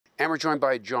And we're joined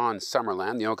by John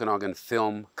Summerland, the Okanagan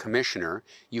Film Commissioner.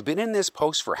 You've been in this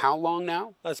post for how long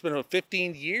now? It's been about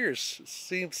 15 years.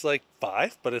 Seems like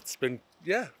 5, but it's been,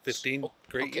 15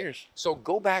 great years. So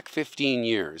go back 15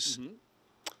 years. Mm-hmm.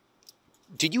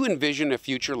 Did you envision a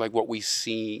future like what we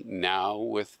see now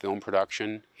with film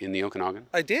production in the Okanagan?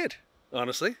 I did,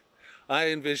 honestly. I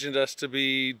envisioned us to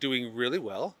be doing really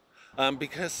well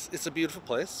because it's a beautiful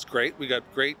place. It's great. We got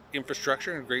great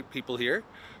infrastructure and great people here.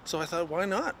 So I thought, why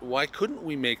not? Why couldn't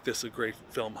we make this a great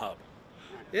film hub?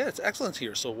 Yeah, it's excellent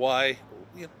here. So why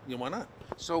not?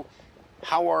 So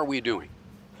how are we doing?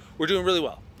 We're doing really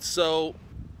well. So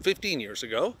 15 years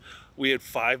ago, we had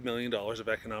 $5 million of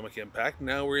economic impact.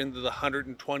 Now we're into the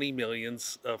 120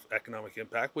 millions of economic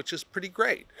impact, which is pretty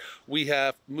great. We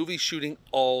have movies shooting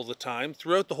all the time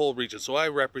throughout the whole region. So I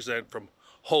represent from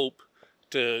Hope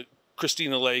to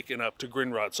Christina Lake and up to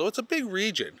Grinrod. So it's a big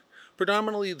region.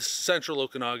 Predominantly the central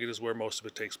Okanagan is where most of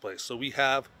it takes place. So we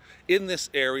have in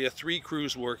this area 3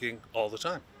 crews working all the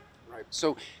time. Right.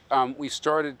 So we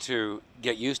started to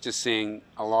get used to seeing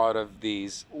a lot of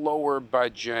these lower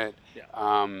budget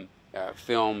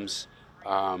films,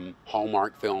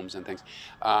 Hallmark films and things.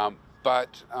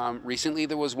 But recently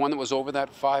there was one that was over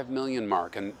that 5 million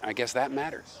mark, and I guess that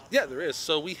matters. Yeah, there is.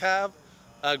 So we have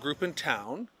a group in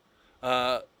town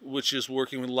which is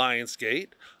working with Lionsgate,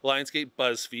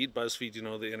 BuzzFeed, you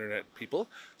know, the internet people.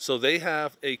 So they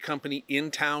have a company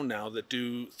in town now that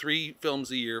do 3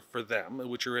 films a year for them,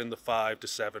 which are in the 5 to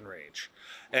 7 range.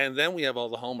 And then we have all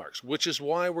the hallmarks, which is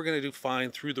why we're going to do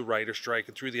fine through the writer strike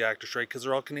and through the actor strike, because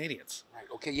they're all Canadians. Right.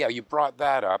 Okay, yeah, you brought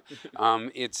that up.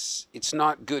 It's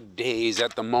not good days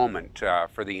at the moment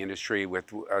for the industry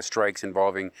with strikes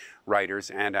involving writers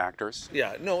and actors.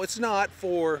 Yeah, no, it's not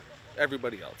for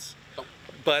everybody else.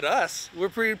 But us, we're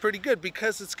pretty good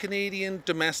because it's Canadian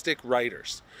domestic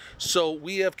writers. So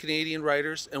we have Canadian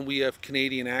writers and we have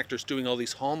Canadian actors doing all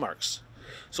these hallmarks.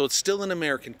 So it's still an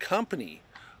American company,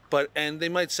 and they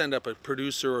might send up a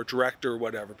producer or director or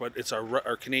whatever, but it's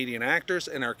our Canadian actors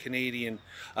and our Canadian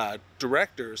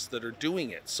directors that are doing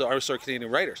it. So our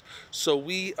Canadian writers. So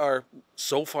we are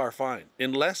so far fine.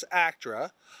 Unless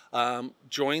ACTRA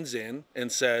joins in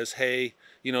and says, hey,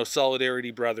 you know, solidarity,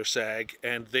 brother SAG,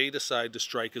 and they decide to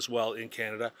strike as well in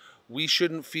Canada, we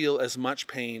shouldn't feel as much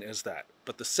pain as that.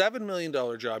 But the $7 million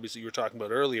jobbies that you were talking about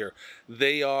earlier,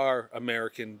 they are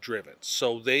American driven.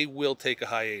 So they will take a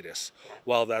hiatus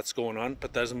while that's going on,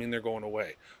 but that doesn't mean they're going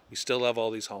away. We still have all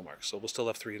these hallmarks, so we'll still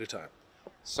have 3 at a time.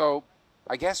 So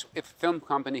I guess if a film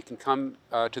company can come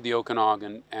to the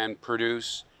Okanagan and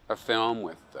produce a film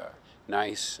with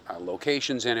nice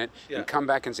locations in it, and come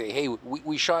back and say, hey,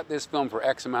 we shot this film for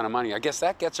X amount of money, I guess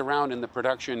that gets around in the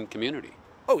production community.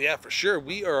 Oh yeah, for sure.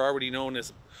 We are already known as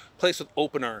a place with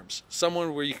open arms,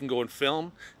 somewhere where you can go and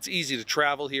film. It's easy to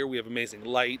travel here. We have amazing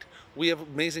light. We have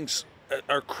amazing,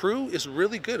 our crew is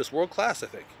really good. It's world class, I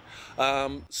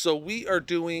think. So we are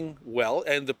doing well,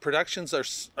 and the productions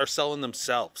are selling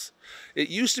themselves. It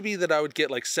used to be that I would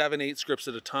get like 7, 8 scripts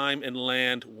at a time and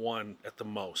land 1 at the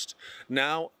most.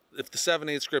 Now, if the 7,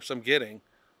 8 scripts I'm getting,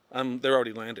 they're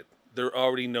already landed. They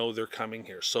already know they're coming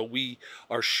here. So we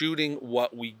are shooting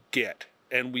what we get.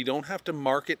 And we don't have to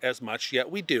market as much,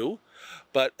 yet we do.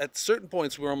 But at certain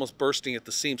points, we're almost bursting at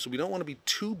the seams, so we don't want to be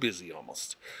too busy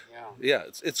almost. Yeah,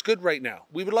 it's good right now.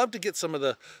 We would love to get some of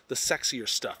the sexier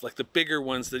stuff, like the bigger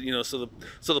ones that, you know, so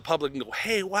the public can go,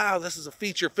 hey, wow, this is a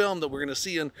feature film that we're going to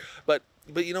see. But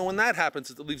you know, when that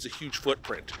happens, it leaves a huge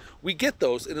footprint. We get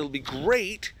those, and it'll be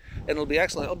great, and it'll be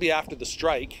excellent. It'll be after the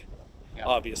strike,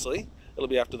 obviously. It'll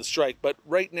be after the strike. But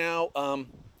right now,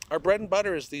 our bread and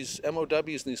butter is these MOWs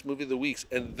and these movie of the weeks,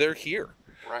 and they're here.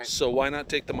 Right. So why not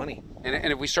take the money?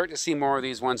 And if we start to see more of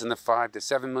these ones in the $5 to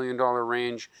 $7 million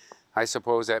range, I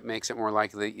suppose that makes it more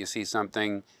likely that you see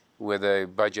something with a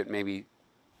budget maybe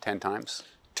 10 times.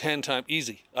 10 times,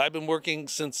 easy. I've been working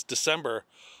since December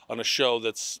on a show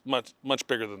that's much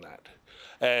bigger than that.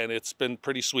 And it's been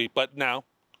pretty sweet, but now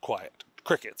quiet.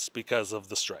 Crickets because of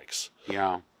the strikes.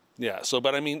 Yeah. Yeah, so,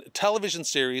 but I mean, television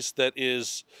series that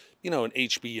is, you know, an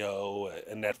HBO,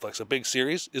 a Netflix, a big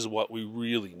series is what we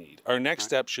really need. Our next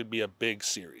step should be a big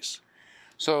series.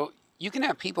 So you can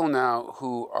have people now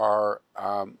who are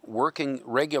working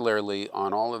regularly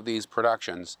on all of these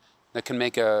productions that can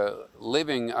make a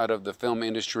living out of the film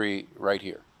industry right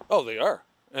here. Oh, they are.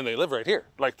 And they live right here.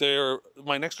 Like they're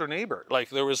my next door neighbor.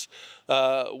 Like there was,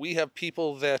 we have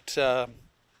people that,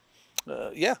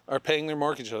 are paying their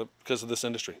mortgage because of this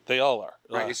industry. They all are.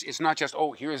 Right. It's not just,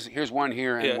 oh, here's one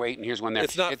here and wait, and here's one there.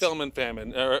 It's not film and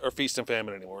famine or feast and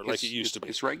famine anymore like it used to be.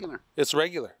 It's regular. It's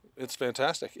regular. It's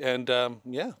fantastic. And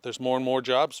there's more and more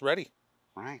jobs ready.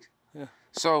 Right. Yeah.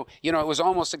 So, you know, it was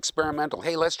almost experimental.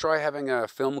 Hey, let's try having a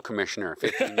film commissioner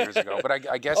 15 years ago. But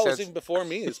I guess Oh, that's... it's even before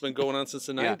me. It's been going on since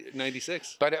the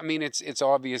 96. But I mean, it's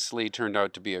obviously turned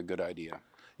out to be a good idea.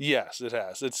 Yes, it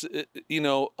has. You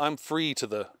know, I'm free to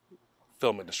the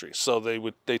film industry, so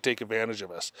they take advantage of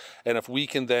us. And if we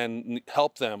can then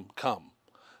help them come,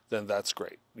 then that's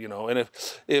great, you know. And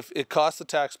if it costs the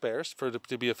taxpayers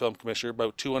to be a film commissioner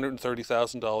about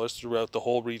 $230,000 throughout the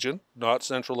whole region, not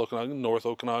Central Okanagan, North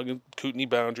Okanagan, Kootenay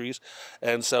boundaries,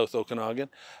 and South Okanagan,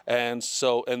 and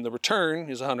the return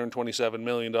is $127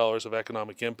 million of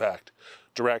economic impact,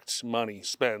 direct money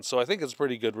spent. So I think it's a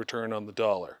pretty good return on the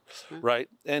dollar, right?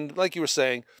 And like you were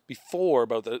saying before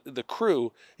about the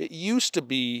crew, it used to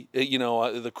be, you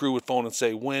know, the crew would phone and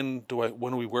say, when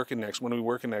are we working next? When are we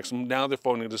working next? And now they're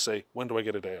phoning to say, when do I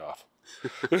get a day off?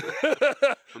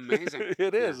 Amazing.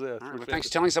 It is. Right. Well, thanks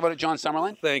for telling us about it, John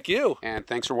Summerlin. Thank you. And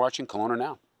thanks for watching Kelowna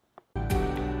Now.